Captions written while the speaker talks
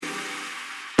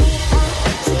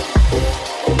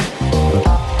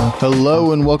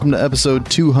Hello and welcome to episode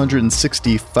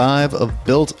 265 of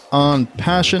Built on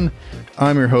Passion.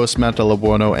 I'm your host, Matt Della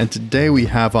Buono, and today we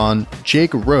have on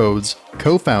Jake Rhodes,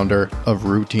 co-founder of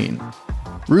Routine.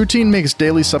 Routine makes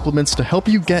daily supplements to help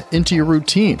you get into your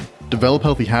routine, develop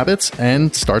healthy habits,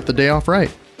 and start the day off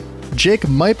right. Jake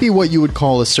might be what you would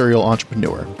call a serial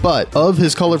entrepreneur, but of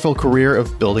his colorful career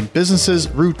of building businesses,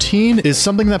 Routine is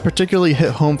something that particularly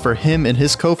hit home for him and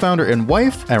his co-founder and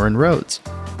wife, Erin Rhodes.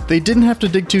 They didn't have to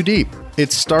dig too deep.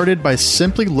 It started by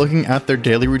simply looking at their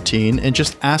daily routine and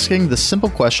just asking the simple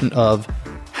question of,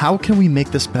 how can we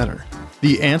make this better?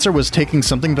 The answer was taking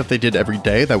something that they did every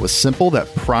day that was simple,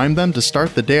 that primed them to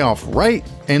start the day off right,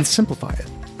 and simplify it.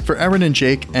 For Erin and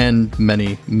Jake, and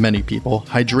many, many people,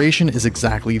 hydration is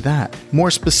exactly that.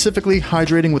 More specifically,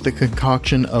 hydrating with a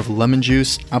concoction of lemon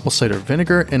juice, apple cider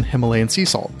vinegar, and Himalayan sea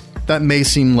salt. That may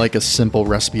seem like a simple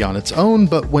recipe on its own,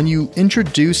 but when you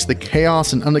introduce the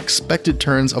chaos and unexpected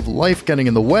turns of life getting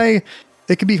in the way,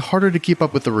 it can be harder to keep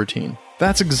up with the routine.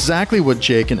 That's exactly what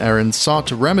Jake and Erin sought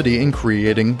to remedy in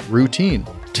creating Routine.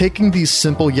 Taking these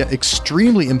simple yet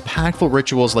extremely impactful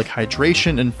rituals like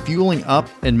hydration and fueling up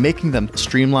and making them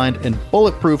streamlined and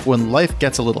bulletproof when life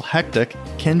gets a little hectic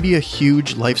can be a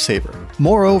huge lifesaver.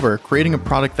 Moreover, creating a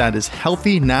product that is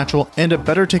healthy, natural, and a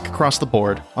better take across the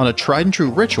board on a tried and true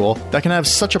ritual that can have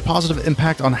such a positive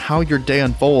impact on how your day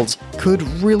unfolds could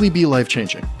really be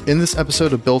life-changing. In this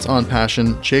episode of Built on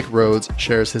Passion, Jake Rhodes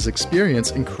shares his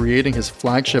experience in creating his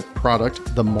flagship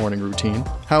product, the Morning Routine,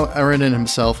 how Erin and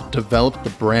himself developed the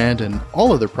brand and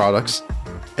all other products,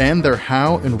 and their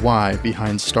how and why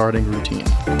behind starting Routine.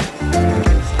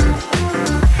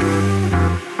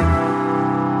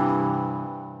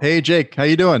 Hey Jake, how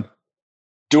you doing?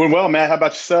 Doing well, Matt. How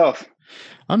about yourself?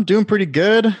 I'm doing pretty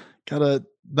good. Got a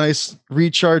nice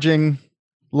recharging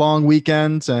long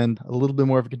weekend and a little bit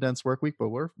more of a condensed work week, but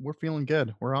we're feeling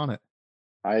good. We're on it.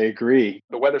 I agree.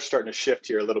 The weather's starting to shift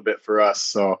here a little bit for us,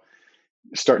 so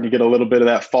starting to get a little bit of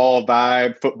that fall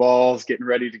vibe. Football's getting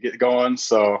ready to get going,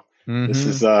 so This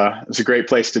is it's a great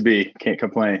place to be. Can't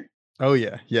complain. Oh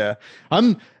yeah.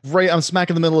 I'm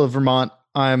smack in the middle of Vermont.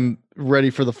 I'm ready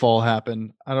for the fall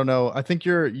happen. I don't know. I think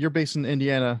you're based in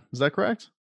Indiana. Is that correct?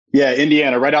 Yeah,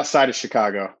 Indiana, right outside of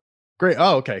Chicago. Great.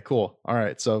 Oh, okay, cool. All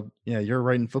right. So yeah, you're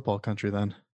right in football country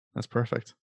then. That's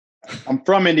perfect. I'm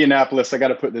from Indianapolis. I got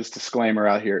to put this disclaimer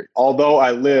out here. Although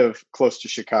I live close to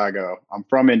Chicago, I'm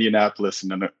from Indianapolis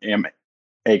and am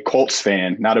a Colts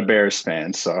fan, not a Bears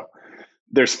fan. So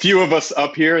there's few of us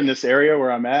up here in this area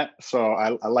where I'm at. So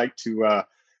I like to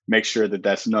make sure that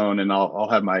that's known, and I'll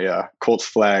have my Colts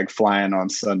flag flying on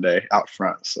Sunday out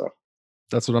front. So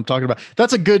that's what I'm talking about.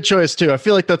 That's a good choice too. I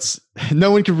feel like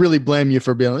no one can really blame you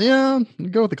for being like, yeah,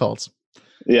 go with the Colts.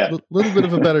 Yeah. A little bit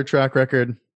of a better track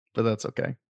record, but that's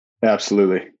okay.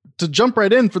 Absolutely. To jump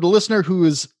right in for the listener who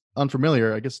is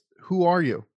unfamiliar, I guess, who are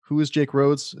you? Who is Jake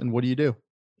Rhodes and what do you do?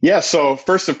 Yeah. So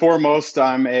first and foremost,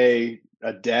 I'm a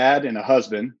dad and a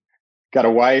husband. Got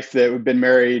a wife that we've been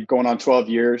married going on 12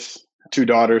 years, 2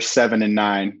 daughters, 7 and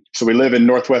 9. So we live in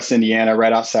Northwest Indiana,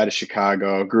 right outside of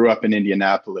Chicago, grew up in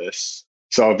Indianapolis.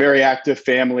 So a very active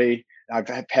family. I've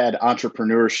had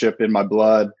entrepreneurship in my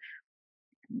blood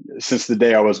since the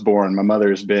day I was born. My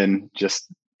mother has been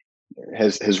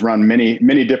has run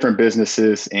many different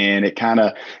businesses, and it kind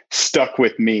of stuck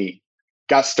with me.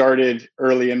 Got started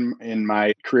early in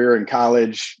my career in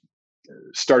college,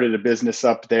 started a business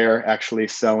up there, actually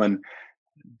selling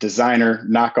designer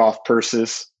knockoff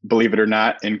purses, believe it or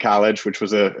not, in college, which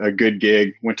was a good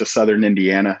gig. Went to Southern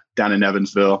Indiana, down in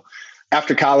Evansville.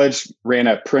 After college, ran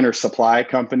a printer supply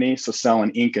company, so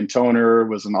selling ink and toner,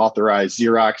 was an authorized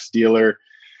Xerox dealer.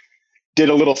 Did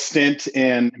a little stint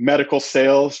in medical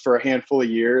sales for a handful of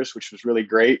years, which was really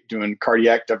great, doing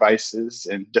cardiac devices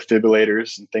and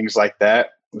defibrillators and things like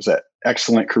that. It was an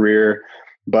excellent career,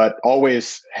 but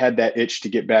always had that itch to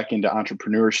get back into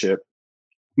entrepreneurship.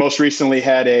 Most recently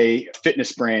had a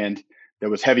fitness brand that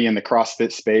was heavy in the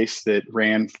CrossFit space that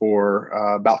ran for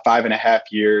about 5.5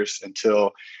 years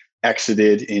until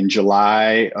exited in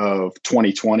July of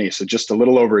 2020. So just a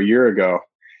little over a year ago.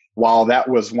 While that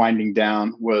was winding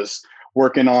down, was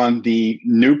working on the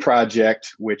new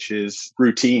project, which is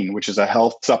Routine, which is a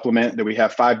health supplement that we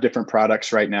have 5 different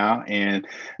products right now. And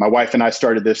my wife and I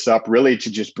started this up really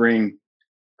to just bring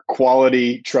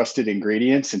quality, trusted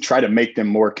ingredients and try to make them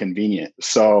more convenient.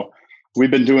 So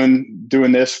we've been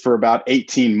doing this for about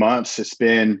 18 months. It's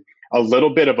been a little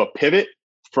bit of a pivot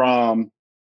from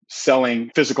selling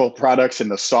physical products in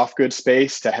the soft goods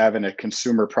space to having a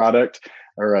consumer product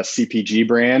or a CPG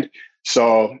brand.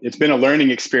 So it's been a learning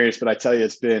experience, but I tell you,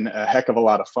 it's been a heck of a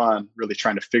lot of fun really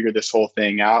trying to figure this whole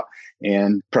thing out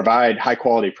and provide high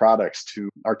quality products to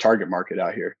our target market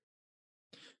out here.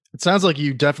 It sounds like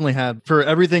you definitely had, for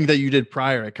everything that you did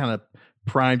prior, it kind of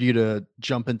primed you to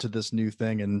jump into this new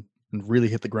thing and really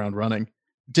hit the ground running.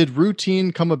 Did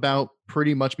Routine come about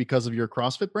pretty much because of your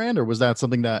CrossFit brand, or was that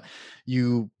something that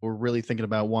you were really thinking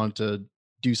about wanting to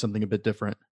do something a bit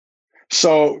different?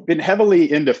 So been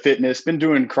heavily into fitness, been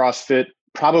doing CrossFit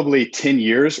probably 10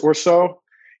 years or so.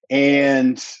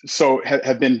 And so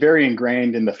have been very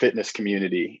ingrained in the fitness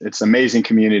community. It's an amazing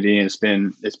community, and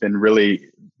it's been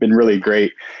really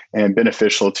great and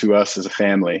beneficial to us as a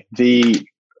family. The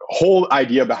whole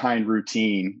idea behind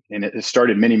Routine, and it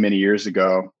started many, many years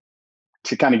ago,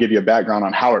 to kind of give you a background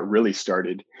on how it really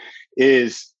started,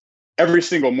 is every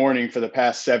single morning for the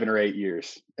past 7 or 8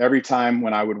 years, every time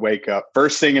when I would wake up,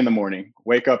 first thing in the morning,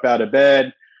 wake up out of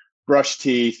bed, brush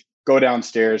teeth, go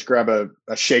downstairs, grab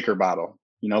a shaker bottle,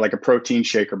 like a protein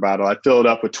shaker bottle. I'd fill it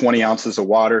up with 20 ounces of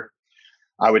water.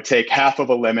 I would take half of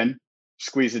a lemon,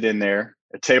 squeeze it in there,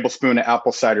 a tablespoon of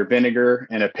apple cider vinegar,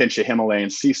 and a pinch of Himalayan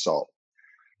sea salt.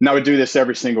 And I would do this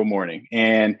every single morning.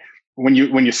 And when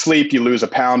you sleep, you lose a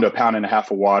pound to a pound and a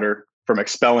half of water from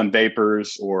expelling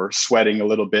vapors or sweating a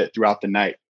little bit throughout the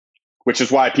night, which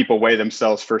is why people weigh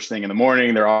themselves first thing in the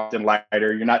morning. They're often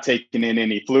lighter. You're not taking in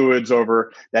any fluids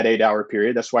over that 8-hour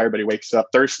period. That's why everybody wakes up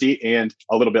thirsty and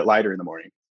a little bit lighter in the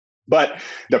morning. But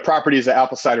the properties of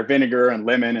apple cider vinegar and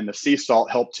lemon and the sea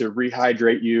salt help to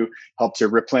rehydrate you, help to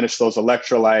replenish those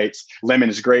electrolytes. Lemon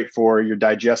is great for your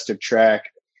digestive tract.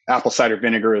 Apple cider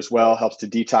vinegar as well helps to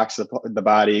detox the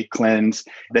body, cleanse.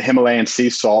 The Himalayan sea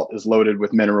salt is loaded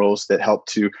with minerals that help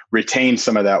to retain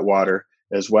some of that water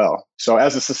as well. So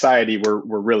as a society, we're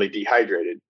really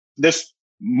dehydrated. This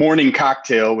morning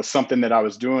cocktail was something that I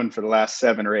was doing for the last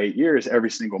 7 or 8 years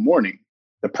every single morning.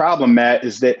 The problem, Matt,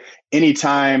 is that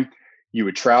anytime you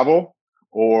would travel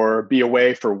or be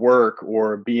away for work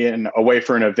or away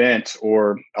for an event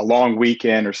or a long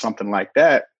weekend or something like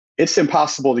that, it's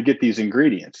impossible to get these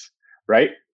ingredients,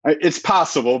 right? It's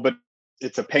possible, but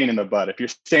it's a pain in the butt. If you're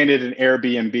staying at an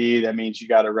Airbnb, that means you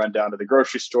got to run down to the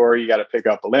grocery store. You got to pick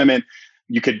up a lemon.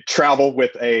 You could travel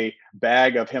with a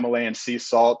bag of Himalayan sea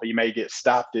salt, but you may get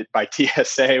stopped by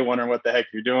TSA wondering what the heck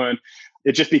you're doing.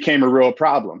 It just became a real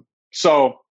problem.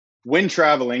 So when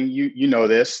traveling, you know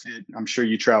this, I'm sure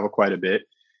you travel quite a bit,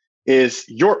 is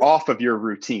you're off of your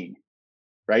routine,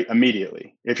 right?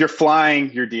 Immediately. If you're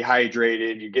flying, you're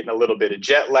dehydrated, you're getting a little bit of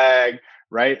jet lag,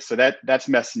 right? So that's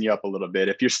messing you up a little bit.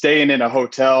 If you're staying in a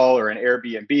hotel or an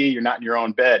Airbnb, you're not in your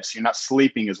own bed, so you're not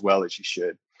sleeping as well as you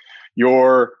should.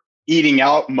 You're eating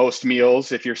out most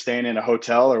meals if you're staying in a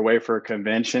hotel or away for a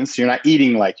convention, so you're not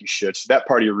eating like you should. So that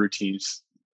part of your routine's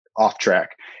off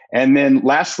track. And then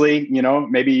lastly,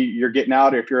 maybe you're getting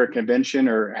out, or if you're at a convention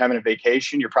or having a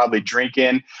vacation, you're probably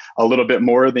drinking a little bit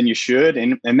more than you should.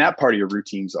 And that part of your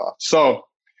routine's off. So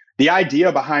the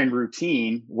idea behind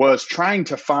Routine was trying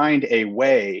to find a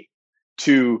way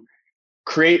to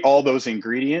create all those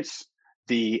ingredients,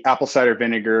 the apple cider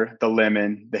vinegar, the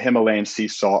lemon, the Himalayan sea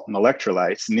salt, and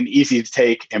electrolytes, in an easy to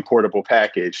take and portable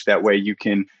package. That way you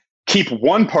can keep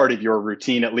one part of your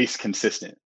routine at least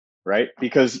consistent. Right?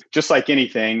 Because just like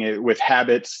anything with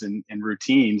habits and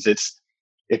routines,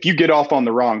 if you get off on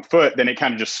the wrong foot, then it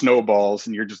kind of just snowballs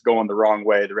and you're just going the wrong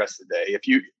way the rest of the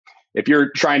day. If you're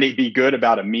trying to be good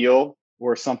about a meal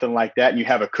or something like that, and you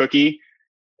have a cookie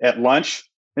at lunch,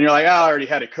 and you're like, I already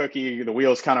had a cookie, the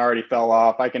wheels kind of already fell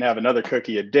off. I can have another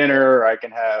cookie at dinner, or I can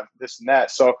have this and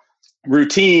that. So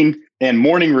Routine and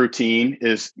morning routine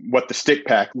is what the stick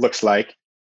pack looks like.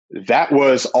 That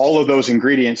was all of those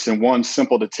ingredients in one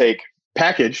simple to take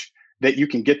package that you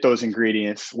can get those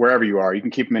ingredients wherever you are. You can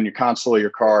keep them in your console of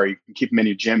your car. You can keep them in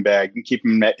your gym bag. You can keep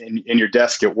them in your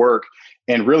desk at work,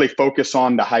 and really focus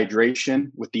on the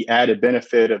hydration with the added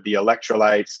benefit of the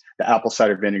electrolytes, the apple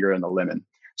cider vinegar, and the lemon.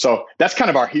 So that's kind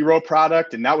of our hero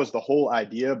product. And that was the whole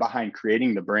idea behind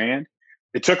creating the brand.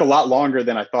 It took a lot longer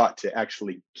than I thought to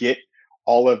actually get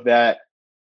all of that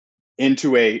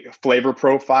into a flavor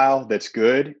profile that's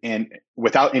good and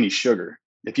without any sugar.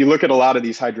 If you look at a lot of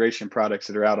these hydration products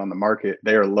that are out on the market,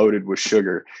 they are loaded with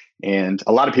sugar. And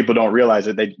a lot of people don't realize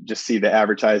it. They just see the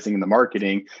advertising and the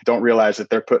marketing, don't realize that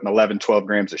they're putting 11, 12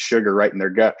 grams of sugar right in their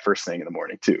gut first thing in the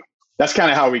morning too. That's kind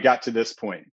of how we got to this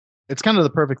point. It's kind of the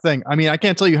perfect thing. I mean, I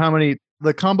can't tell you how many,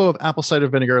 the combo of apple cider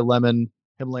vinegar, lemon,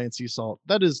 Himalayan sea salt,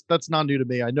 that's not new to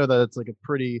me. I know that it's like a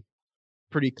pretty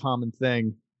common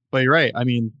thing, but you're right. I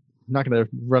mean, I'm not going to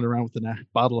run around with a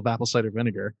bottle of apple cider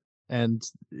vinegar. And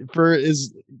for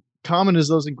as common as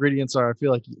those ingredients are, I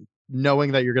feel like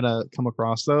knowing that you're going to come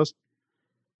across those,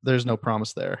 there's no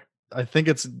promise there. I think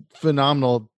it's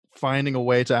phenomenal finding a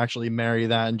way to actually marry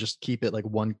that and just keep it like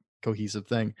one cohesive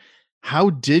thing. How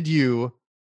did you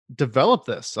develop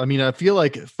this? I mean, I feel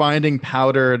like finding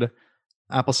powdered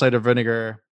apple cider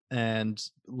vinegar and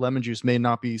lemon juice may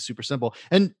not be super simple.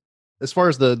 And as far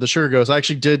as the sugar goes, I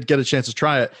actually did get a chance to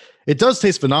try it. It does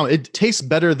taste phenomenal. It tastes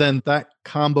better than that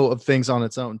combo of things on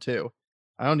its own too.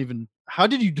 How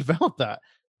did you develop that?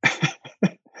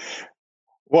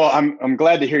 Well, I'm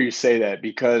glad to hear you say that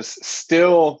because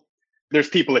still there's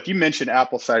people, if you mention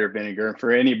apple cider vinegar, and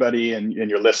for anybody and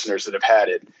your listeners that have had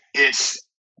it, it's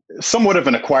somewhat of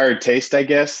an acquired taste, I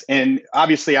guess. And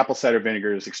obviously apple cider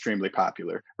vinegar is extremely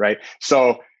popular, right?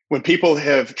 So when people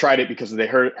have tried it because they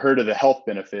heard of the health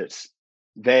benefits,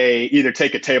 they either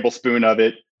take a tablespoon of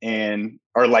it and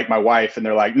are like my wife and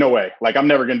they're like, no way, like I'm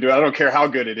never going to do it. I don't care how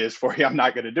good it is for you. I'm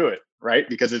not going to do it. Right.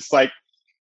 Because it's like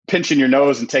pinching your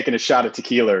nose and taking a shot of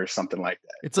tequila or something like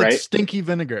that. It's like stinky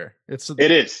vinegar.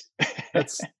 It is.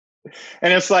 It's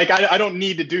and it's like, I don't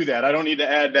need to do that. I don't need to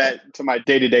add that to my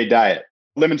day-to-day diet.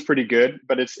 Lemon's pretty good,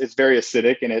 but it's very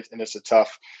acidic and it's a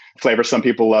tough flavor. Some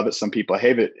people love it, some people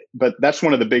hate it. But that's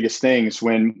one of the biggest things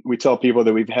when we tell people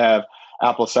that we have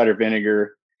apple cider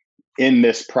vinegar in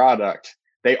this product,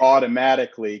 they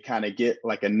automatically kind of get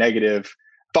like a negative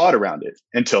thought around it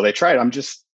until they try it.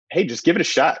 Hey, just give it a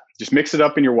shot. Just mix it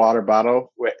up in your water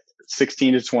bottle with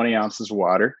 16 to 20 ounces of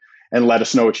water and let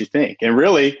us know what you think. And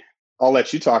really, I'll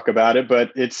let you talk about it,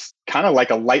 but it's kind of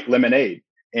like a light lemonade.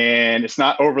 And it's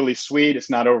not overly sweet. It's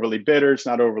not overly bitter. It's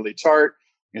not overly tart.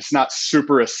 It's not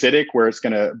super acidic where it's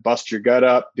going to bust your gut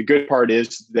up. The good part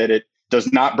is that it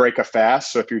does not break a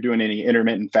fast. So if you're doing any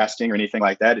intermittent fasting or anything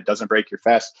like that, it doesn't break your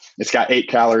fast. It's got 8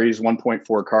 calories, 1.4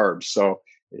 carbs. So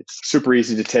it's super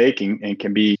easy to take and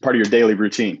can be part of your daily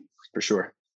routine for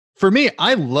sure. For me,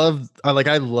 I love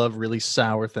really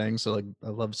sour things. So like I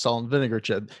love salt and vinegar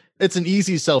chip. It's an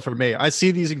easy sell for me. I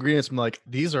see these ingredients. I'm like,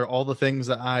 these are all the things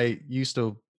that I used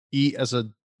to eat as a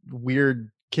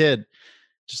weird kid.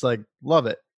 Just like love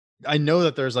it. I know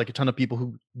that there's like a ton of people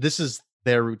who this is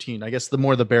their routine. I guess the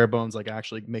more the bare bones, like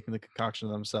actually making the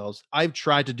concoction themselves. I've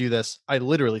tried to do this. I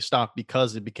literally stopped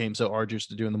because it became so arduous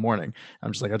to do in the morning.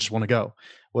 I'm just like, I just want to go,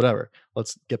 whatever.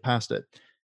 Let's get past it.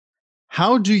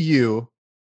 How do you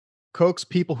coax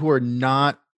people who are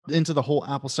not into the whole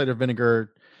apple cider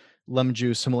vinegar, lemon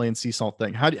juice, Himalayan sea salt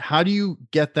thing? How do you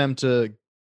get them to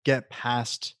get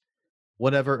past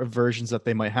whatever aversions that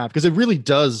they might have? Because it really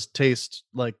does taste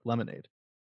like lemonade.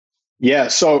 Yeah.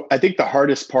 So I think the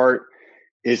hardest part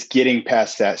is getting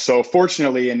past that. So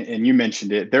fortunately, and you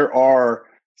mentioned it, there are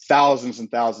thousands and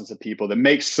thousands of people that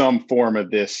make some form of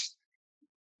this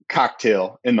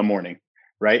cocktail in the morning,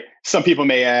 right? Some people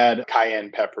may add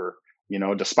cayenne pepper,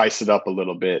 to spice it up a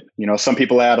little bit. Some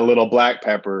people add a little black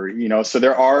pepper, so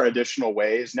there are additional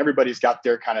ways and everybody's got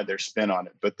their kind of their spin on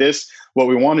it. But what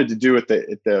we wanted to do at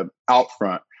the out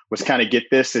front was kind of get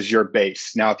this as your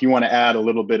base. Now, if you want to add a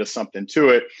little bit of something to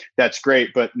it, that's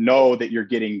great, but know that you're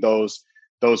getting those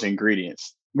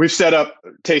ingredients. We've set up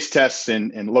taste tests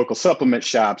in local supplement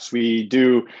shops. We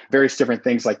do various different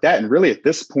things like that. And really at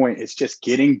this point, it's just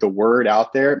getting the word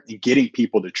out there and getting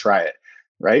people to try it,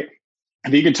 right?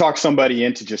 If you can talk somebody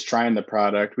into just trying the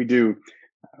product, we do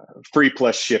free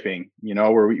plus shipping,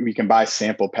 where we can buy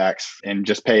sample packs and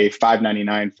just pay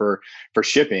 $5.99 for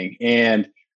shipping. And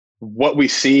what we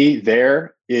see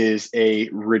there is a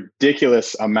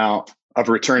ridiculous amount of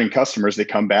returning customers that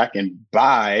come back and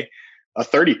buy a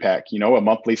 30 pack, a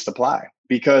monthly supply.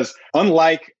 Because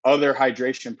unlike other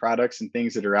hydration products and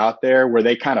things that are out there where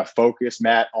they kind of focus,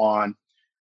 Matt, on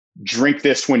drink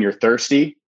this when you're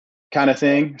thirsty kind of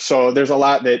thing. So there's a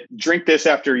lot that drink this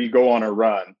after you go on a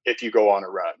run, if you go on a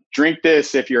run. Drink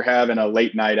this if you're having a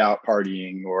late night out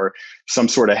partying or some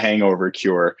sort of hangover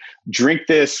cure. Drink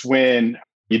this when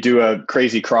you do a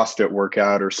crazy CrossFit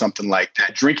workout or something like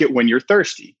that. Drink it when you're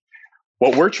thirsty.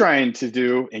 What we're trying to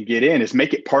do and get in is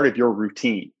make it part of your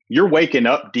routine. You're waking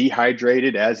up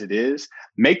dehydrated as it is.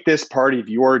 Make this part of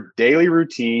your daily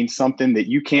routine, something that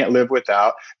you can't live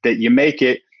without, that you make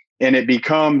it and it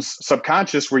becomes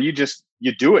subconscious where you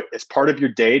do it as part of your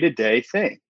day-to-day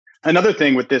thing. Another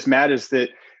thing with this, Matt, is that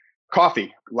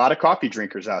coffee, a lot of coffee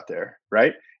drinkers out there,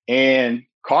 right? And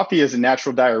coffee is a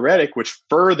natural diuretic, which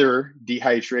further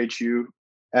dehydrates you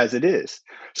as it is.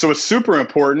 So it's super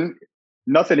important.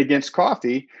 Nothing against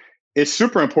coffee. It's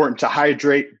super important to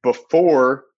hydrate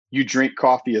before you drink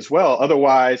coffee as well.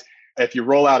 Otherwise, if you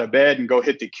roll out of bed and go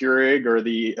hit the Keurig or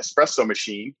the espresso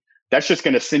machine, that's just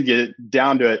going to send you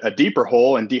down to a deeper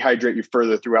hole and dehydrate you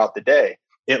further throughout the day.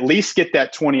 at least get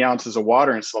that 20 ounces of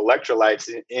water and some electrolytes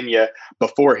in you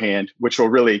beforehand, which will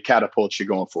really catapult you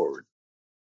going forward.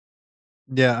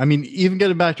 Yeah, I mean, even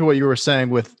getting back to what you were saying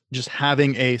with just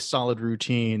having a solid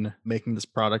routine, making this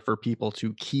product for people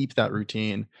to keep that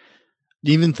routine,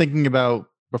 even thinking about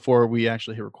before we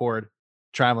actually hit record,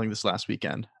 traveling this last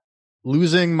weekend,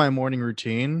 losing my morning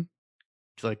routine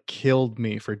like killed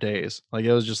me for days. Like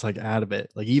it was just like out of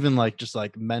it. Like even like just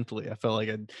like mentally, I felt like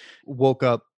I woke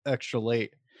up extra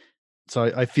late. So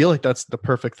I feel like that's the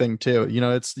perfect thing too. You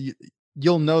know,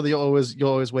 you'll know that you'll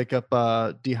always wake up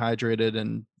dehydrated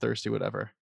and thirsty,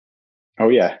 whatever. Oh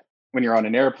yeah. When you're on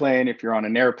an airplane, if you're on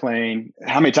an airplane,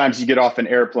 how many times you get off an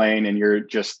airplane and you're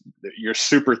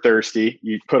super thirsty.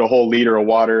 You put a whole liter of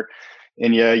water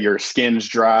in you, your skin's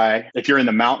dry. If you're in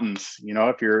the mountains,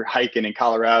 if you're hiking in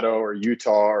Colorado or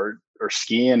Utah or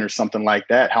skiing or something like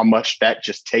that, how much that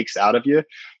just takes out of you.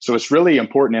 So it's really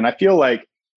important. And I feel like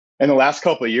in the last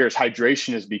couple of years,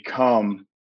 hydration has become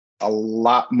a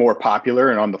lot more popular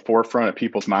and on the forefront of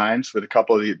people's minds with a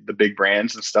couple of the big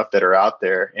brands and stuff that are out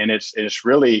there. And it's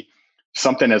really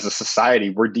something as a society,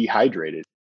 we're dehydrated.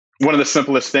 One of the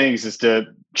simplest things is to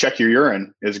check your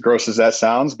urine, as gross as that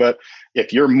sounds. But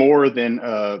if you're more than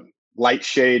a light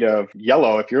shade of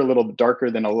yellow, if you're a little darker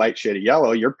than a light shade of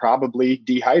yellow, you're probably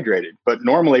dehydrated. But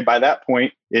normally by that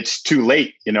point, it's too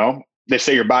late. They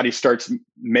say your body starts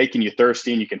making you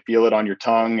thirsty and you can feel it on your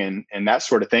tongue and that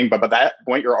sort of thing. But by that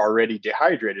point, you're already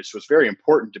dehydrated. So it's very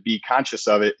important to be conscious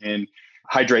of it and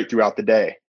hydrate throughout the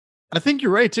day. I think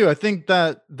you're right too. I think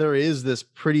that there is this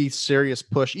pretty serious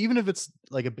push, even if it's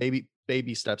like a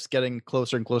baby steps, getting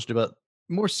closer and closer to about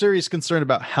more serious concern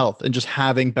about health and just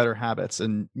having better habits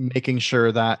and making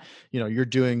sure that, you're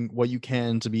doing what you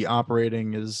can to be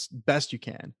operating as best you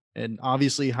can. And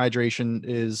obviously hydration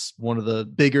is one of the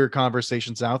bigger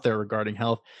conversations out there regarding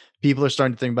health. People are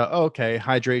starting to think about, oh, okay,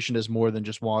 hydration is more than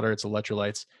just water, it's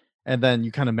electrolytes. And then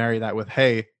you kind of marry that with,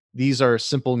 hey, these are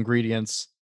simple ingredients.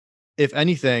 If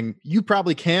anything, you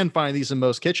probably can find these in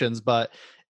most kitchens, but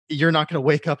you're not going to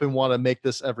wake up and want to make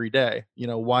this every day.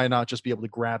 Why not just be able to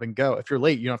grab and go? If you're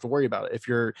late, you don't have to worry about it. If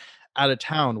you're out of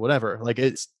town, whatever, like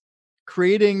it's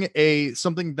creating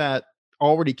something that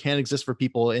already can exist for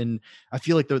people. And I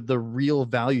feel like the real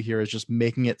value here is just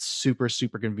making it super,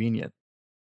 super convenient.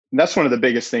 And that's one of the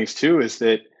biggest things too, is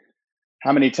that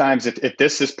how many times, if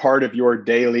this is part of your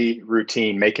daily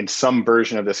routine, making some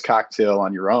version of this cocktail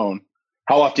on your own,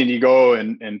 how often do you go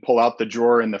and pull out the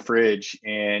drawer in the fridge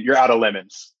and you're out of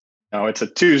lemons? It's a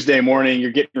Tuesday morning,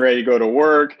 you're getting ready to go to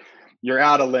work, you're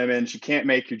out of lemons, you can't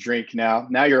make your drink now.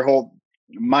 Now your whole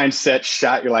mindset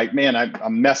shot. You're like, man,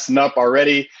 I'm messing up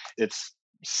already. It's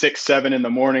 6, 7 in the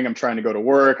morning. I'm trying to go to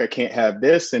work. I can't have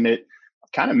this. And it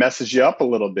kind of messes you up a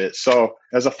little bit. So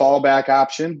as a fallback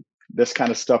option, this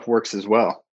kind of stuff works as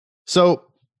well. So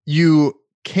you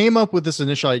came up with this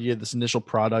initial idea, this initial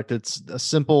product. It's a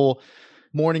simple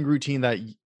morning ritual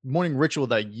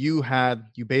that you had.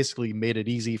 You basically made it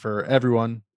easy for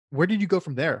everyone. Where did you go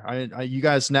from there? You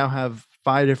guys now have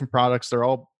 5 different products. They're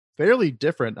all fairly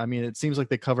different. I mean, it seems like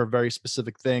they cover very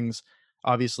specific things,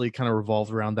 obviously kind of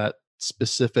revolved around that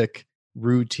specific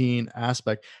routine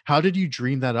aspect. How did you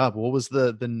dream that up? What was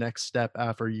the next step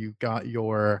after you got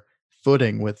your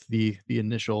footing with the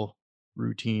initial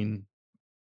routine?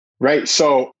 Right.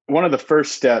 So one of the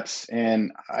first steps,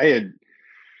 and I had,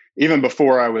 even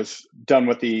before I was done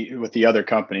with the other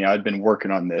company, I'd been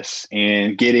working on this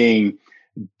and getting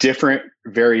different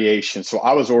variations. So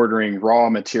I was ordering raw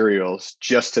materials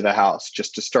just to the house,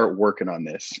 just to start working on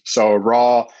this. So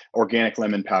raw organic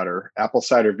lemon powder, apple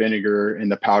cider vinegar in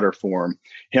the powder form,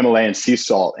 Himalayan sea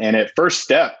salt. And at first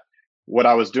step, what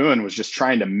I was doing was just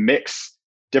trying to mix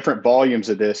different volumes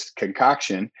of this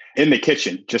concoction in the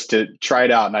kitchen just to try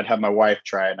it out. And I'd have my wife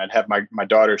try it and I'd have my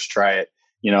daughters try it.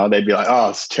 They'd be like, oh,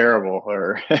 it's terrible.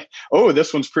 Or, oh,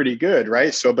 this one's pretty good.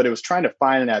 Right. So, but it was trying to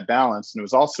find that balance. And it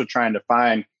was also trying to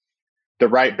find the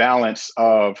right balance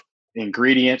of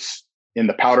ingredients in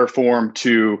the powder form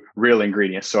to real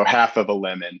ingredients. So half of a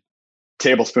lemon,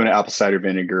 tablespoon of apple cider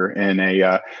vinegar, and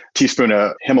a teaspoon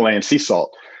of Himalayan sea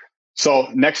salt. So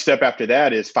next step after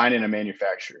that is finding a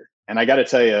manufacturer. And I got to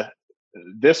tell you,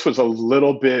 this was a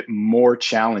little bit more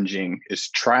challenging, is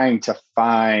trying to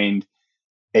find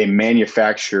a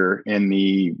manufacturer in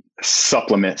the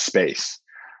supplement space,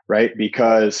 right?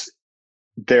 Because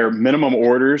their minimum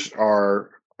orders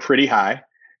are pretty high.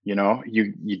 You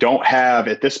don't have,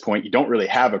 at this point, you don't really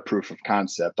have a proof of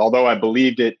concept. Although I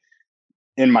believed it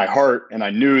in my heart and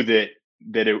I knew that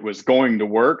it was going to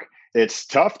work, it's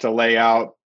tough to lay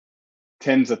out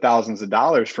tens of thousands of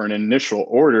dollars for an initial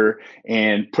order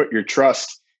and put your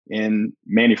trust in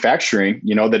manufacturing,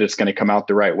 that it's going to come out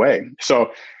the right way.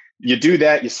 So you do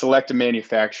that, you select a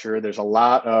manufacturer. There's a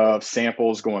lot of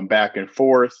samples going back and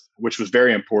forth, which was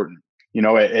very important.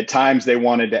 At times they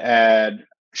wanted to add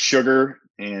sugar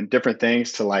and different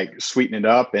things to like sweeten it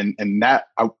up. And that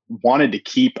I wanted to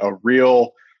keep a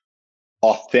real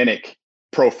authentic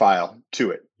profile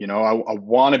to it. I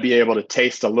want to be able to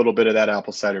taste a little bit of that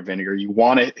apple cider vinegar. You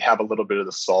want to have a little bit of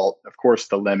the salt, of course,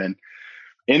 the lemon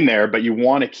in there, but you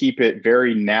want to keep it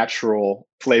very natural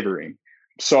flavoring.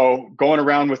 So going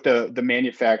around with the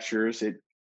manufacturers,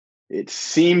 it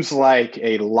seems like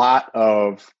a lot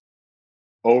of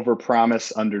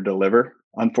overpromise, underdeliver,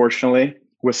 unfortunately,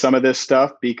 with some of this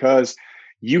stuff, because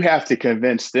you have to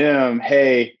convince them,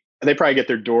 hey, they probably get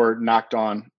their door knocked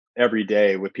on every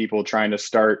day with people trying to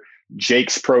start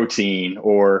Jake's Protein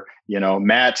or,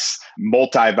 Matt's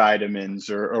multivitamins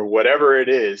or whatever it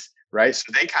is, right?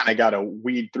 So they kind of got to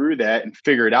weed through that and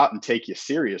figure it out and take you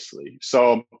seriously.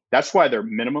 So that's why their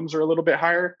minimums are a little bit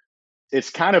higher. It's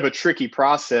kind of a tricky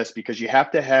process because you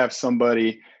have to have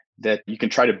somebody that you can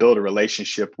try to build a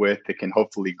relationship with that can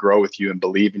hopefully grow with you and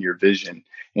believe in your vision.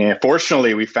 And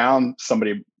fortunately, we found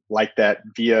somebody like that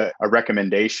via a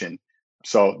recommendation.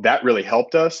 So that really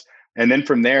helped us. And then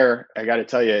from there, I got to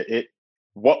tell you,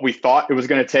 what we thought it was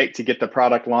going to take to get the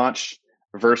product launched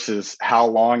versus how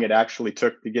long it actually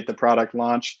took to get the product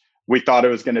launched. We thought it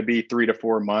was going to be 3 to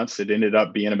 4 months. It ended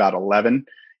up being about 11.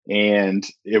 And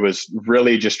it was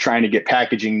really just trying to get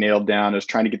packaging nailed down. It was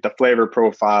trying to get the flavor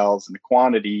profiles and the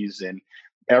quantities and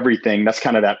everything. That's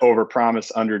kind of that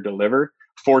overpromise, underdeliver.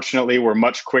 Fortunately, we're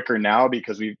much quicker now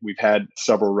because we've had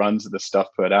several runs of the stuff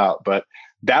put out. But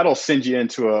that'll send you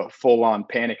into a full-on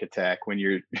panic attack when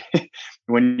you're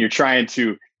when you're trying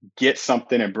to get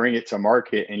something and bring it to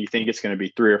market and you think it's going to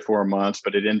be 3 or 4 months,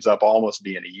 but it ends up almost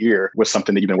being a year with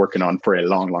something that you've been working on for a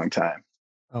long, long time.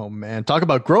 Oh man, talk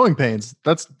about growing pains.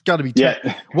 That's got to be tough.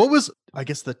 Yeah. What was, I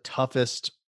guess, the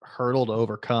toughest hurdle to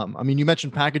overcome? I mean, you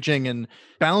mentioned packaging and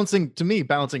balancing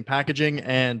packaging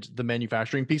and the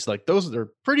manufacturing piece. Like those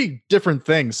are pretty different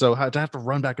things. So to have to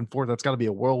run back and forth, that's got to be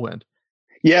a whirlwind.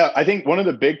 Yeah, I think one of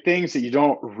the big things that you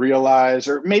don't realize,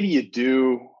 or maybe you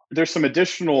do, there's some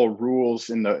additional rules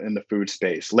in the food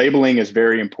space. Labeling is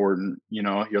very important.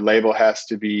 Your label has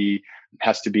to be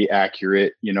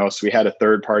accurate. So we had a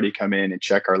third party come in and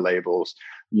check our labels.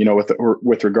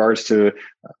 With regards to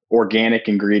organic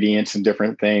ingredients and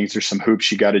different things, there's some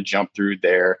hoops you got to jump through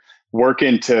there.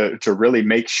 Working to really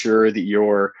make sure that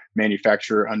your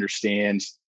manufacturer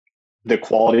understands the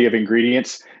quality of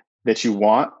ingredients that you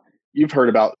want. You've heard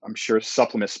about, I'm sure,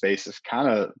 supplement space is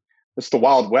it's the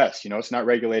Wild West. It's not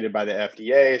regulated by the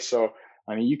FDA. So,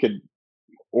 I mean, you could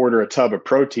order a tub of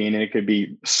protein and it could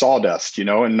be sawdust,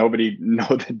 and nobody know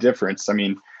the difference. I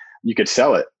mean, you could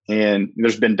sell it. And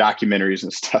there's been documentaries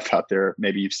and stuff out there,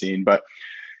 maybe you've seen, but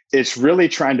it's really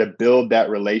trying to build that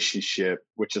relationship,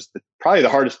 which is probably the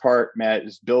hardest part, Matt,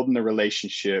 is building the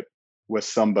relationship with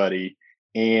somebody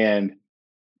and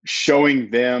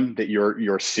showing them that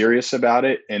you're serious about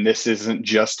it. And this isn't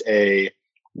just a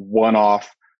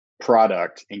one-off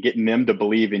product, and getting them to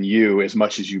believe in you as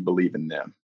much as you believe in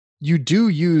them. You do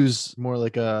use more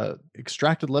like a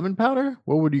extracted lemon powder?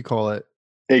 What would you call it?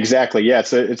 Exactly. Yeah.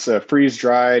 It's a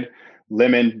freeze-dried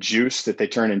lemon juice that they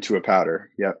turn into a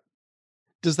powder. Yep.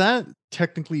 Does that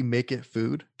technically make it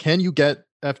food? Can you get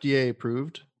FDA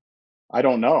approved? I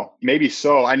don't know. Maybe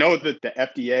so. I know that the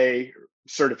FDA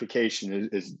certification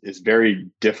is very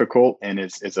difficult and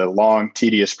it's a long,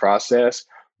 tedious process,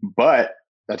 but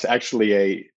that's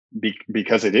actually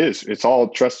because it's all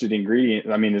trusted ingredient.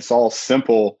 I mean, it's all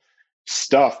simple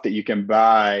stuff that you can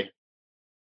buy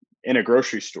in a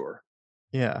grocery store.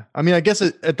 Yeah. I mean, I guess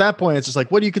at that point, it's just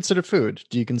like, what do you consider food?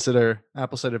 Do you consider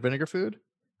apple cider vinegar food?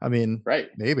 I mean, right.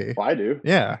 Maybe. Well, I do.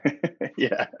 Yeah.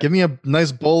 Yeah. Give me a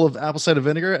nice bowl of apple cider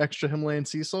vinegar, extra Himalayan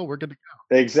sea salt. We're good to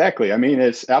go. Exactly. I mean,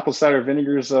 it's apple cider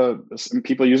vinegar is some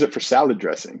people use it for salad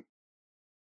dressing.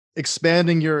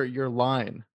 Expanding your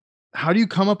line. How do you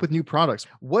come up with new products?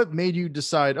 What made you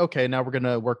decide, okay, now we're going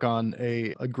to work on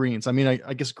a greens? I mean,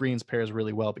 I guess greens pairs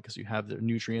really well because you have the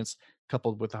nutrients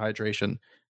coupled with the hydration.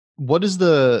 What does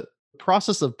the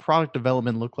process of product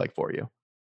development look like for you?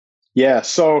 Yeah.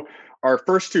 So our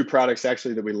first two products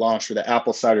actually that we launched were the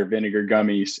apple cider vinegar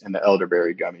gummies and the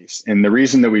elderberry gummies. And the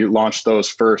reason that we launched those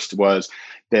first was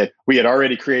that we had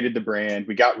already created the brand.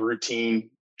 We got Routine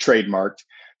trademarked.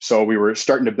 So we were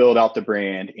starting to build out the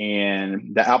brand,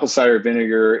 and the apple cider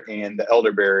vinegar and the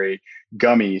elderberry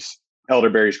gummies.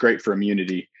 Elderberry is great for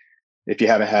immunity. If you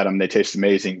haven't had them, they taste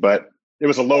amazing, but it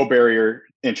was a low barrier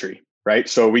entry. right?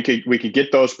 So we could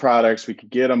get those products, we could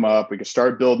get them up, we could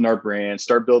start building our brand,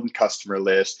 start building customer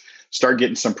lists, start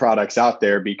getting some products out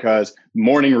there, because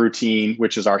morning routine,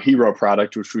 which is our hero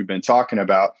product, which we've been talking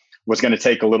about, was going to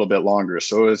take a little bit longer.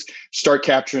 So it was start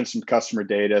capturing some customer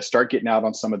data, start getting out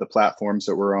on some of the platforms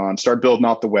that we're on, start building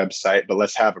out the website, but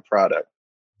let's have a product.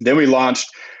 Then we launched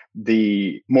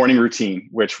the morning routine,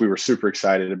 which we were super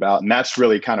excited about. And that's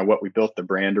really kind of what we built the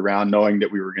brand around, knowing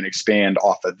that we were going to expand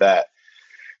off of that.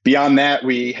 Beyond that,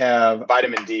 we have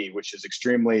vitamin D, which is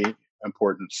extremely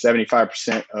important.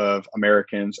 75% of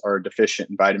Americans are deficient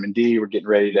in vitamin D. We're getting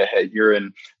ready to head, you're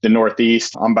in the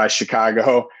Northeast, I'm by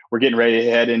Chicago. We're getting ready to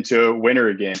head into winter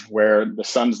again, where the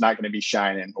sun's not going to be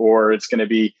shining, or it's going to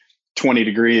be 20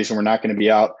 degrees and we're not going to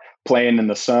be out playing in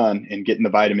the sun and getting the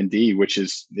vitamin D, which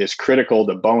is critical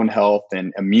to bone health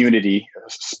and immunity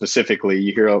specifically.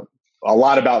 You hear a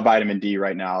lot about vitamin D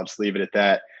right now. I'll just leave it at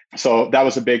that. So that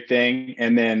was a big thing.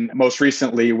 And then most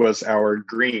recently was our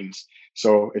greens.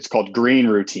 So it's called green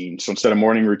routine. So instead of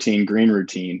morning routine, green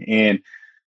routine. And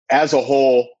as a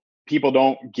whole, people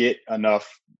don't get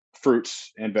enough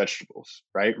fruits and vegetables,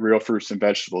 right? Real fruits and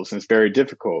vegetables. And it's very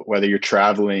difficult, whether you're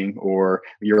traveling or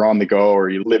you're on the go or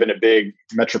you live in a big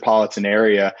metropolitan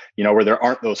area, where there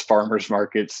aren't those farmers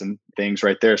markets and things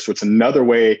right there. So it's another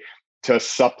way to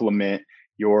supplement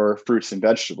your fruits and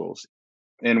vegetables.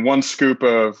 And one scoop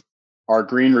of our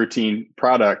green routine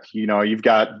product, you've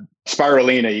got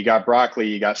spirulina, you got broccoli,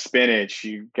 you got spinach,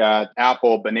 you've got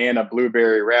apple, banana,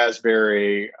 blueberry,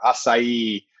 raspberry,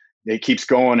 acai. It keeps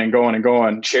going and going and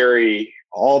going. Cherry,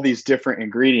 all these different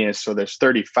ingredients. So there's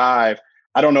 35.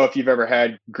 I don't know if you've ever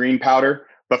had green powder,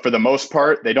 but for the most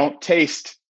part, they don't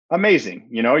taste amazing.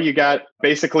 You got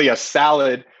basically a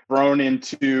salad thrown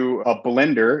into a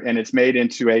blender and it's made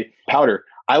into a powder.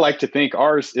 I like to think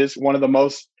ours is one of the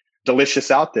most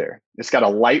delicious out there. It's got a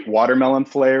light watermelon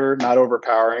flavor, not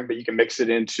overpowering, but you can mix it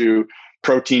into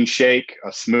protein shake, a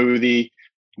smoothie.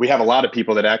 We have a lot of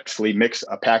people that actually mix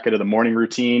a packet of the morning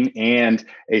routine and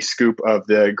a scoop of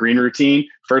the green routine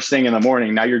first thing in the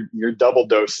morning. Now you're double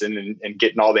dosing and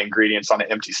getting all the ingredients on an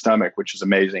empty stomach, which is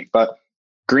amazing. But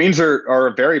greens are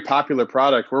a very popular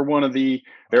product. We're one of the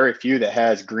very few that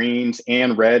has greens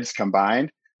and reds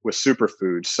combined with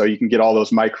superfoods. So you can get all those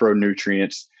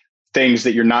micronutrients, things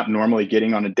that you're not normally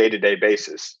getting on a day-to-day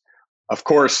basis. Of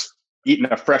course, eating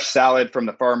a fresh salad from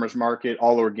the farmer's market,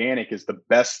 all organic, is the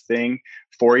best thing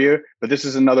for you. But this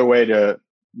is another way to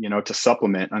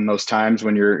supplement on those times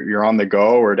when you're on the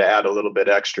go, or to add a little bit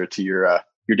extra to your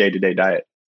day-to-day diet.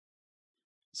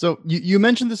 So you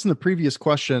mentioned this in the previous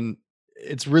question.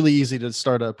 It's really easy to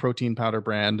start a protein powder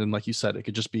brand. And like you said, it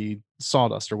could just be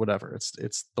sawdust or whatever.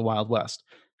 It's the Wild West.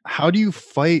 How do you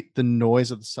fight the noise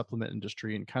of the supplement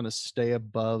industry and kind of stay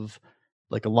above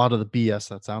like a lot of the BS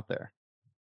that's out there?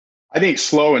 I think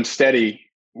slow and steady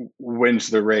wins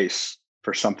the race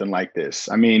for something like this.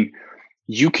 I mean,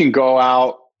 you can go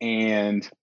out and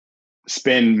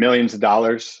spend millions of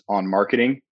dollars on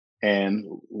marketing and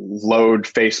load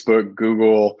Facebook,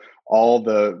 Google, all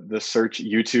the search,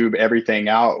 YouTube, everything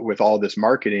out with all this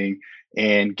marketing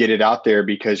and get it out there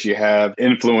because you have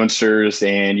influencers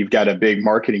and you've got a big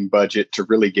marketing budget to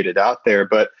really get it out there.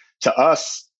 But to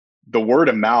us, the word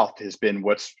of mouth has been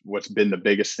what's been the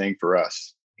biggest thing for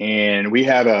us. And we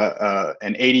have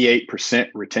an 88%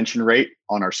 retention rate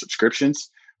on our subscriptions,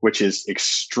 which is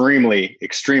extremely,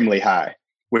 extremely high,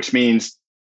 which means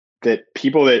that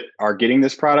people that are getting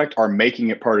this product are making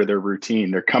it part of their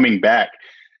routine. They're coming back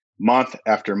month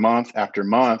after month after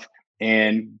month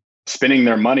and spending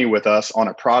their money with us on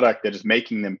a product that is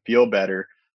making them feel better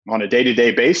on a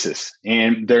day-to-day basis.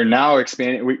 And they're now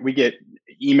expanding. We get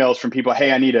emails from people,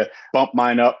 hey, I need to bump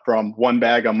mine up from 1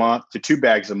 bag a month to 2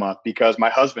 bags a month because my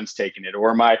husband's taking it,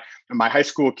 or my high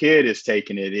school kid is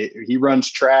taking it. He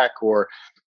runs track or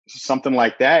something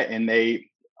like that. And they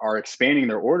are expanding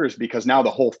their orders because now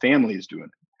the whole family is doing it,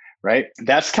 right?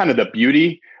 That's kind of the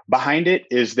beauty behind it,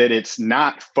 is that it's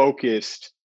not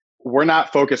focused. We're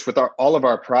not focused with all of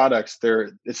our products.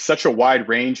 It's such a wide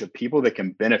range of people that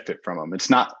can benefit from them. It's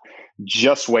not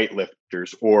just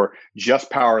weightlifters or just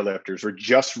power lifters or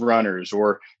just runners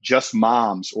or just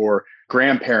moms or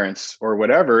grandparents or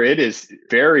whatever. It is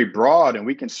very broad, and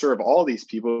we can serve all these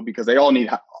people because they all need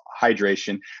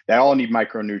hydration, they all need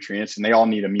micronutrients, and they all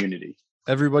need immunity.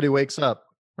 Everybody wakes up,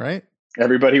 right?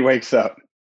 Everybody wakes up.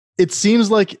 It seems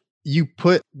like you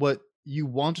put what you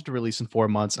wanted to release in 4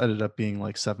 months ended up being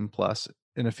like 7+.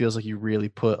 And it feels like you really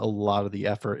put a lot of the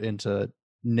effort into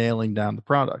nailing down the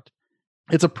product.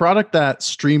 It's a product that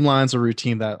streamlines a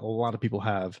routine that a lot of people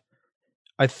have.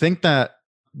 I think that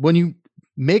when you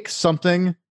make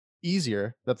something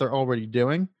easier that they're already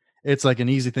doing, it's like an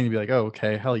easy thing to be like, oh,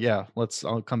 okay, hell yeah,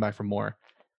 I'll come back for more.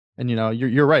 And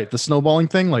you're right. The snowballing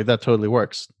thing, like that totally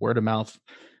works. Word of mouth,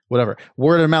 whatever.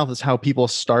 Word of mouth is how people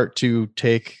start to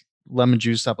take lemon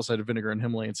juice, apple cider vinegar, and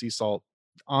Himalayan sea salt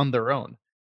on their own.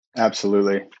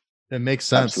 Absolutely. It makes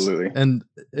sense. Absolutely. And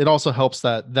it also helps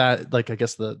that like I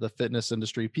guess the fitness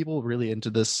industry, people really into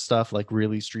this stuff, like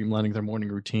really streamlining their morning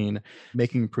routine,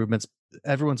 making improvements.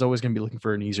 Everyone's always going to be looking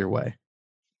for an easier way.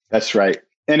 That's right.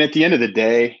 And at the end of the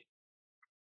day,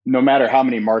 no matter how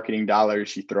many marketing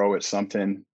dollars you throw at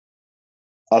something,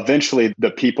 eventually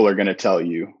the people are going to tell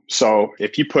you. So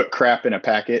if you put crap in a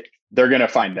packet, they're going to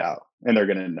find out and they're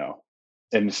going to know,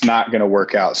 and it's not going to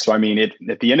work out. So, I mean,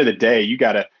 at the end of the day,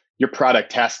 your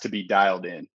product has to be dialed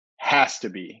in, has to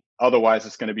be. Otherwise,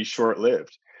 it's going to be short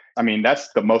lived. I mean, that's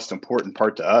the most important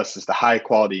part to us is the high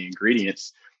quality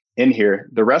ingredients in here.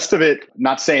 The rest of it,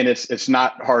 not saying it's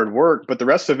not hard work, but the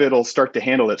rest of it will start to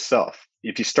handle itself.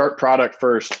 If you start product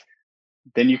first,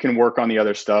 then you can work on the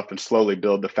other stuff and slowly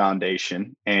build the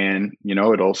foundation, and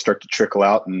it'll start to trickle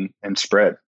out and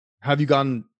spread. Have you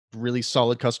gotten really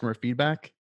solid customer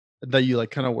feedback that you like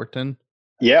kind of worked in?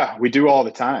 Yeah, we do all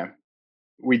the time.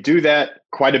 We do that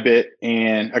quite a bit,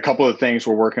 and a couple of things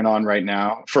we're working on right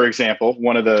now. For example,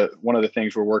 one of the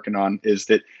things we're working on is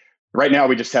that right now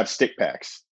we just have stick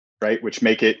packs, right, which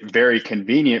make it very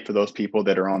convenient for those people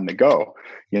that are on the go.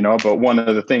 But one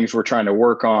of the things we're trying to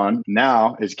work on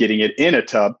now is getting it in a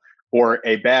tub or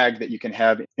a bag that you can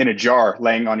have in a jar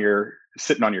sitting on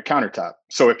your countertop.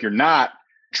 So if you're not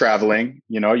traveling,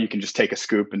 you can just take a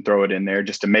scoop and throw it in there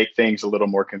just to make things a little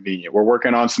more convenient. We're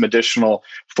working on some additional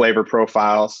flavor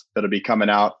profiles that'll be coming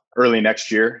out early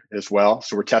next year as well.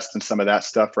 So we're testing some of that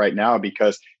stuff right now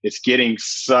because it's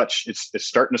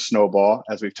starting to snowball,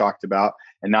 as we've talked about.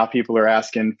 And now people are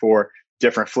asking for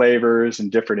different flavors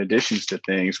and different additions to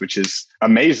things, which is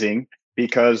amazing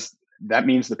because that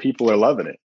means the people are loving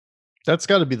it. That's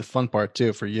got to be the fun part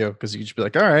too for you, because you can just be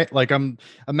like, all right, like I'm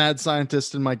a mad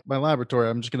scientist in my laboratory.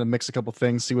 I'm just going to mix a couple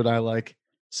things, see what I like,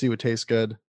 see what tastes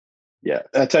good. Yeah,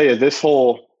 I tell you, this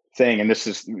whole thing, and this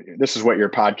is what your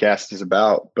podcast is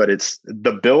about, but it's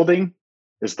the building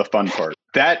is the fun part.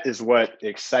 That is what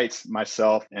excites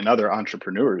myself and other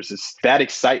entrepreneurs. It's that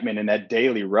excitement and that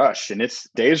daily rush. And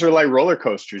days are like roller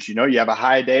coasters. You have a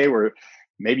high day where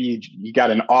maybe you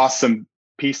got an awesome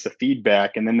piece of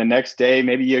feedback, and then the next day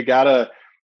maybe you got a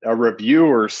review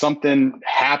or something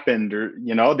happened, or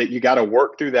that you got to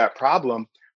work through that problem.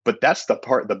 But that's the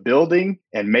part, the building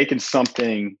and making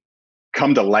something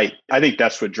come to light. I think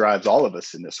that's what drives all of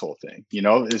us in this whole thing.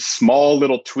 Is small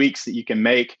little tweaks that you can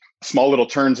make, small little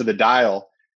turns of the dial,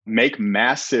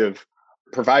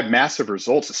 provide massive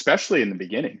results, especially in the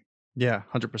beginning. Yeah,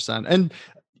 100%. And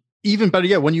even better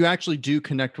yet, when you actually do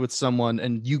connect with someone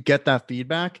and you get that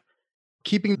feedback,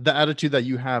 keeping the attitude that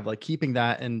you have, like keeping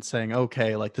that and saying,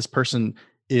 okay, like this person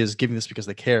is giving this because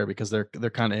they care, because they're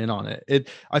kind of in on it.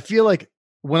 I feel like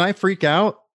when I freak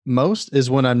out most is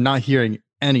when I'm not hearing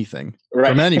anything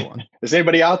from anyone. Is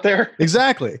anybody out there?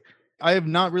 Exactly. I have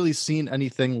not really seen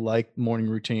anything like morning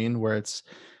routine where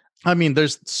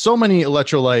there's so many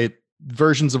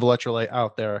versions of electrolyte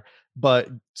out there, but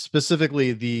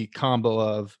specifically the combo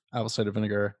of apple cider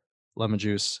vinegar, lemon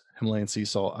juice, Himalayan sea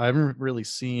salt. I haven't really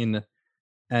seen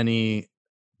any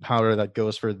powder that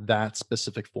goes for that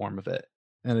specific form of it.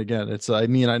 And again, I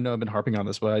know I've been harping on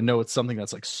this, but I know it's something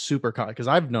that's like super common because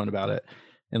I've known about it.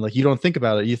 And like, you don't think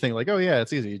about it. You think like, oh yeah,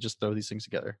 it's easy. You just throw these things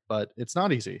together, but it's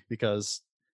not easy because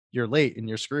you're late and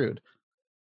you're screwed.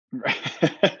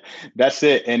 That's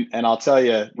it. And I'll tell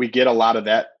you, we get a lot of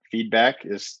that feedback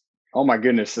is, oh my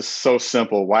goodness, this is so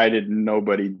simple. Why did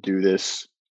nobody do this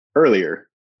earlier?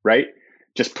 Right?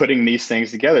 Just putting these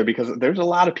things together, because there's a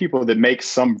lot of people that make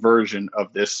some version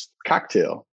of this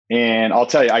cocktail. And I'll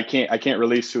tell you, I can't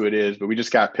release who it is, but we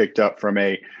just got picked up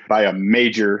by a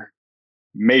major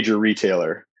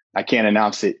retailer. I can't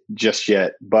announce it just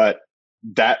yet, but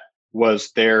that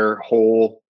was their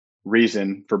whole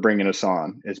reason for bringing us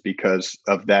on, is because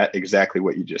of that, exactly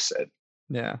what you just said.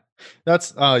 Yeah,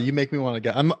 that's you make me want to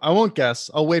guess. I won't guess.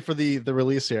 I'll wait for the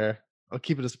release here. I'll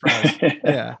keep it a surprise.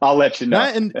 Yeah, I'll let you know.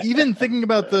 And even thinking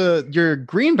about your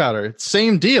green powder,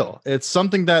 same deal. It's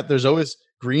something that there's always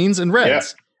greens and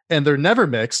reds, and they're never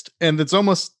mixed. And it's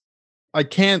almost, I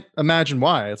can't imagine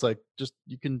why. It's like, just,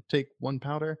 you can take one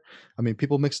powder. I mean,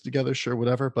 people mix it together, sure,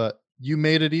 whatever, but you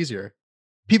made it easier.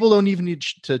 People don't even need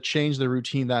to change their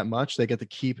routine that much. They get to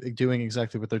keep doing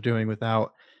exactly what they're doing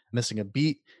without missing a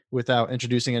beat, without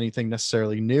introducing anything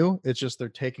necessarily new. It's just they're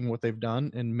taking what they've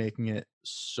done and making it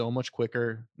so much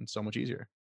quicker and so much easier.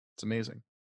 It's amazing.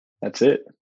 That's it.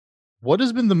 What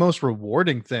has been the most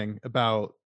rewarding thing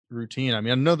about routine? I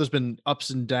mean, I know there's been ups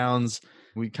and downs.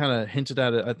 We kind of hinted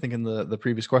at it, I think, in the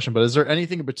previous question, but is there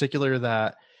anything in particular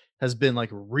that has been like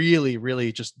really,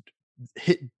 really just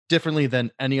hit differently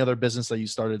than any other business that you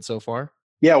started so far?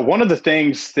 Yeah, one of the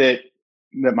things that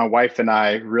my wife and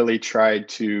I really tried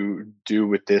to do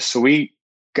with this. So we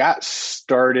got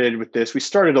started with this. We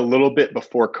started a little bit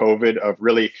before COVID of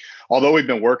really, although we've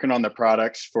been working on the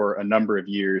products for a number of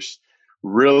years,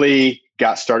 really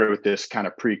got started with this kind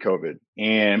of pre-COVID.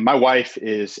 And my wife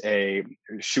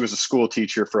she was a school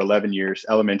teacher for 11 years,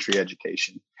 elementary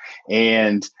education.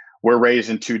 And we're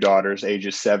raising two daughters,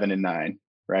 ages 7 and 9,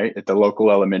 right, at the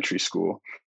local elementary school.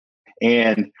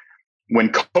 And when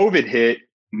COVID hit,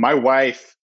 my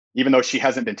wife, even though she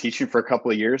hasn't been teaching for a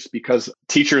couple of years because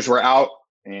teachers were out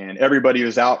and everybody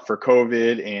was out for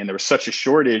COVID and there was such a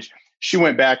shortage, she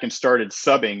went back and started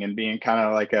subbing and being kind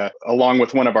of like along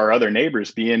with one of our other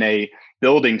neighbors, being a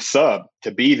building sub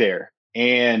to be there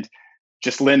and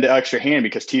just lend an extra hand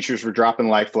because teachers were dropping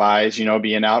like flies,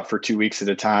 being out for 2 weeks at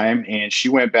a time. And she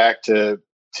went back to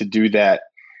do that.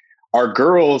 Our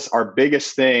girls, our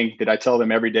biggest thing that I tell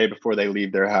them every day before they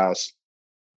leave their house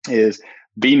is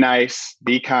be nice,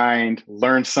 be kind,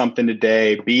 learn something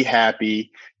today, be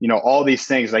happy, all these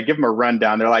things. I give them a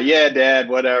rundown. They're like, yeah, Dad,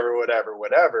 whatever, whatever,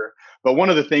 whatever. But one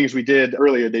of the things we did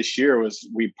earlier this year was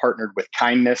we partnered with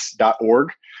kindness.org,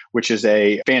 which is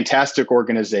a fantastic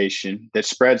organization that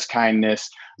spreads kindness.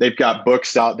 They've got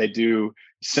books out. They do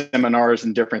seminars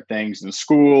and different things in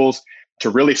schools to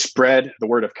really spread the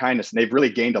word of kindness. And they've really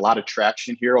gained a lot of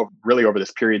traction here over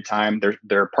this period of time.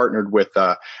 They're partnered with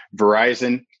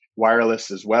Verizon Wireless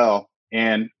as well.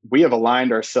 And we have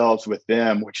aligned ourselves with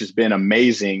them, which has been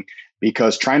amazing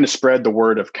because trying to spread the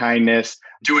word of kindness,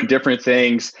 doing different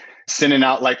things, sending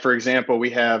out, like, for example, we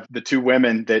have the two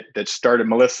women that started,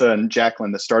 Melissa and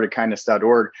Jacqueline, that started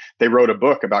kindness.org. They wrote a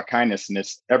book about kindness, and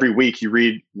it's every week you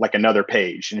read like another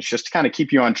page, and it's just to kind of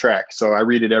keep you on track. So I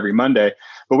read it every Monday,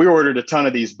 but we ordered a ton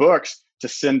of these books to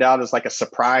send out as like a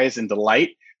surprise and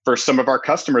delight for some of our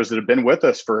customers that have been with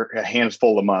us for a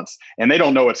handful of months, and they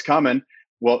don't know what's coming.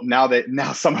 Well, now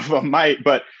some of them might,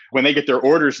 but when they get their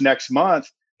orders next month,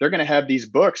 they're going to have these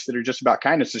books that are just about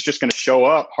kindness. It's just going to show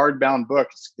up, hardbound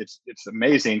books. It's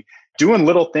amazing. Doing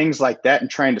little things like that and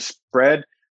trying to spread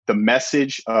the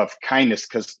message of kindness,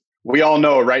 because we all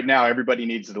know right now everybody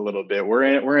needs it a little bit. We're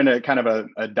in a kind of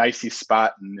a dicey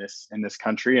spot in this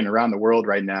country and around the world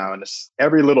right now, and it's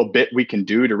every little bit we can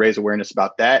do to raise awareness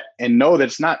about that, and know that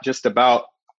it's not just about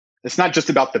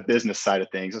the business side of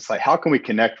things. It's like, how can we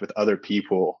connect with other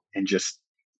people and just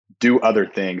do other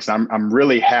things? I'm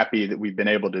really happy that we've been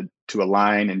able to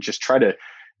align and just try to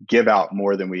give out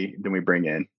more than we bring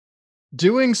in.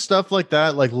 Doing stuff like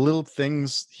that, like little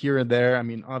things here and there. I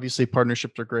mean, obviously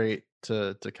partnerships are great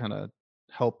to kind of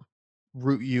help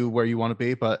route you where you want to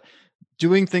be, but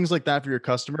doing things like that for your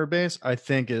customer base, I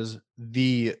think, is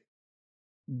the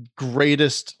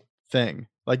greatest thing.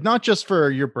 Like, not just for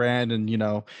your brand, and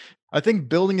I think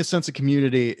building a sense of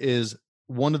community is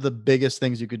one of the biggest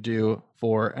things you could do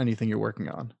for anything you're working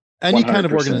on. Any 100%. Kind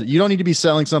of organization. You don't need to be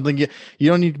selling something. You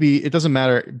don't need to be, it doesn't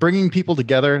matter. Bringing people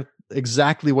together,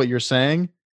 exactly what you're saying.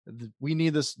 We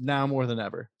need this now more than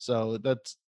ever. So that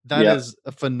is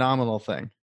a phenomenal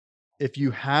thing. If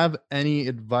you have any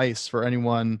advice for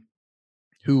anyone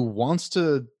who wants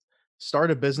to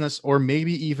start a business, or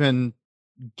maybe even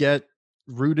get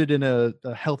rooted in a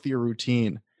healthier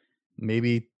routine,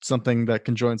 maybe something that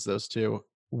conjoins those two,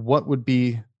 what would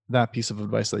be that piece of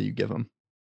advice that you give them?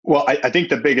 Well, I think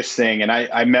the biggest thing, and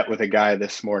I met with a guy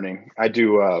this morning. I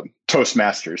do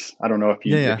Toastmasters. I don't know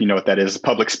if you know what that is,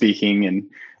 public speaking, and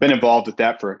been involved with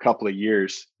that for a couple of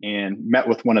years, and met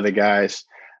with one of the guys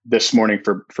this morning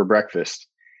for breakfast.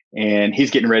 And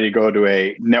he's getting ready to go to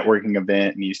a networking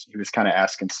event, and he was kind of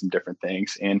asking some different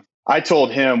things. And I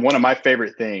told him one of my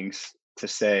favorite things to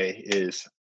say is,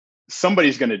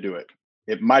 somebody's going to do it.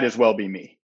 It might as well be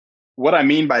me. What I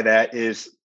mean by that is,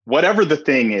 whatever the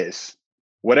thing is,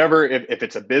 whatever, if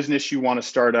it's a business you want to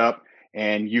start up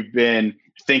and you've been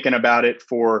thinking about it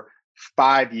for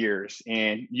 5 years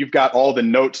and you've got all the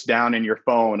notes down in your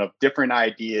phone of different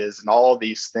ideas and all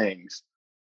these things,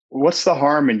 what's the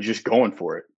harm in just going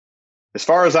for it? As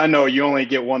far as I know, you only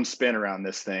get one spin around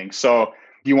this thing. So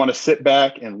you want to sit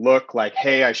back and look like,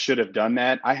 hey, I should have done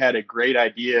that. I had a great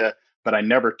idea, but I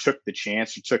never took the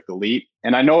chance or took the leap.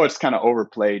 And I know it's kind of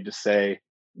overplayed to say,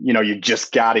 you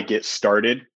just got to get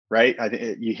started, right?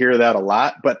 You hear that a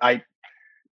lot, but I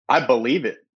believe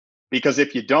it, because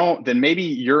if you don't, then maybe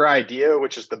your idea,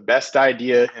 which is the best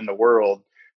idea in the world,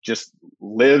 just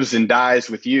lives and dies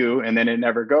with you, and then it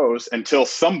never goes until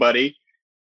somebody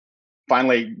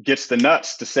finally gets the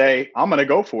nuts to say, I'm going to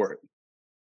go for it.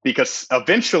 Because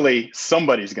eventually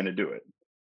somebody's going to do it.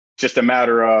 Just a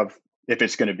matter of if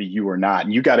it's going to be you or not.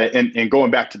 And you got to, and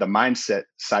going back to the mindset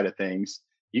side of things,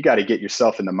 you got to get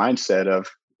yourself in the mindset of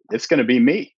it's going to be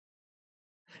me.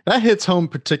 That hits home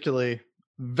particularly.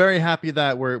 Very happy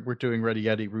that we're doing Ready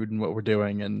Yeti, Root, and what we're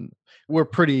doing, and we're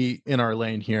pretty in our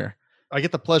lane here. I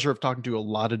get the pleasure of talking to a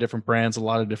lot of different brands, a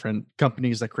lot of different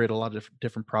companies that create a lot of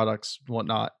different products and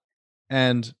whatnot.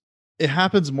 And it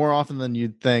happens more often than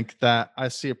you'd think that I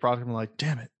see a product and I'm like,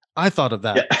 damn it, I thought of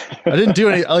that. Yeah. I didn't do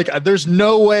any, there's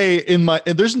no way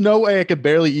I could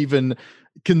barely even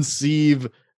conceive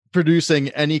producing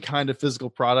any kind of physical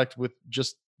product with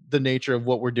just the nature of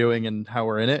what we're doing and how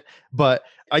we're in it. But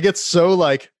I get so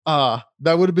that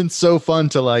would have been so fun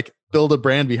to build a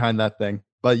brand behind that thing.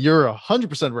 But you're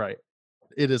 100% right.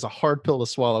 It is a hard pill to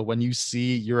swallow when you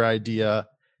see your idea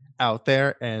out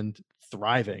there and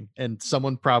thriving, and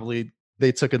someone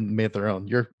they took and made their own.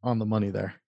 You're on the money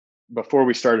there. Before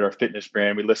we started our fitness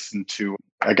brand, we listened to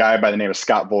a guy by the name of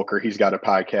Scott Volker. He's got a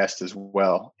podcast as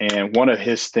well. And one of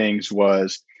his things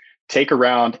was take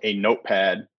around a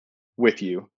notepad with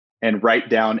you and write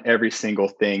down every single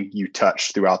thing you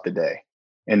touch throughout the day.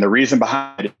 And the reason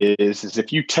behind it is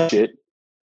if you touch it,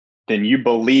 then you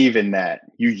believe in that.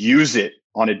 You use it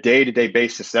on a day-to-day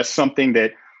basis. That's something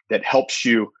that helps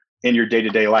you in your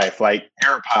day-to-day life, like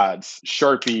AirPods,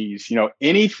 Sharpies,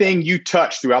 anything you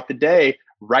touch throughout the day,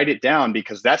 write it down,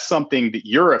 because that's something that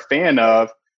you're a fan of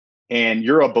and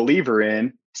you're a believer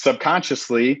in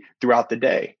subconsciously throughout the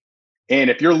day.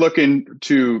 And if you're looking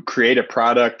to create a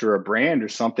product or a brand or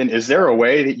something, is there a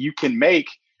way that you can make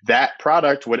that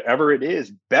product, whatever it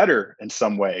is, better in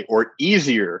some way or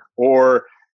easier, or,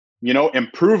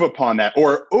 improve upon that?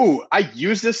 Or, I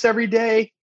use this every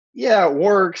day. Yeah, it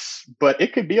works, but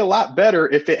it could be a lot better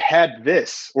if it had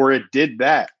this or it did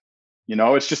that.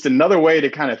 It's just another way to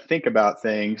kind of think about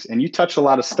things, and you touch a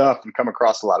lot of stuff and come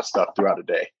across a lot of stuff throughout a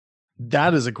day.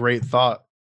 That is a great thought.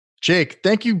 Jake,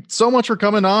 thank you so much for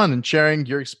coming on and sharing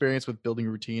your experience with building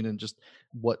routine and just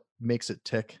what makes it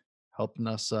tick, helping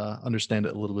us understand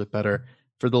it a little bit better.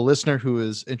 For the listener who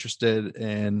is interested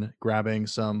in grabbing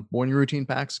some morning routine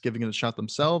packs, giving it a shot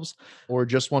themselves, or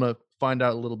just want to find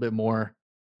out a little bit more,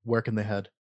 where can they head?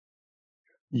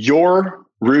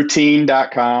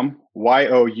 Yourroutine.com,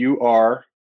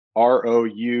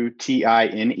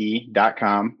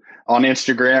 YOURROUTINE.com. On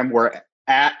Instagram, we're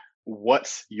at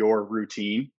What's Your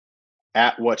Routine,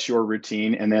 at What's Your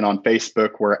Routine. And then on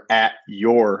Facebook, we're at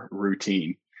Your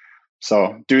Routine.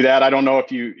 So do that. I don't know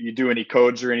if you do any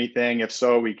codes or anything. If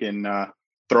so, we can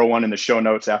throw one in the show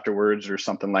notes afterwards or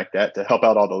something like that to help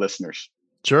out all the listeners.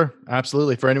 Sure.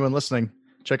 Absolutely. For anyone listening,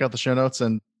 check out the show notes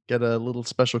and get a little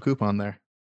special coupon there.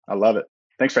 I love it.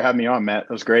 Thanks for having me on, Matt.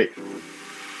 That was great.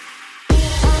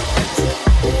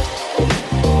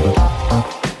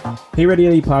 Hey, Ready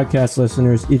Yeti podcast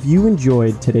listeners, if you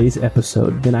enjoyed today's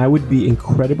episode, then I would be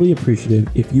incredibly appreciative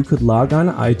if you could log on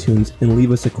to iTunes and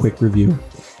leave us a quick review.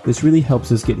 This really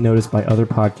helps us get noticed by other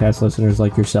podcast listeners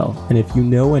like yourself. And if you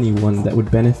know anyone that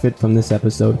would benefit from this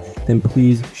episode, then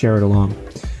please share it along.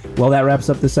 Well, that wraps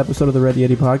up this episode of the Ready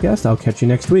Yeti podcast. I'll catch you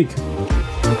next week.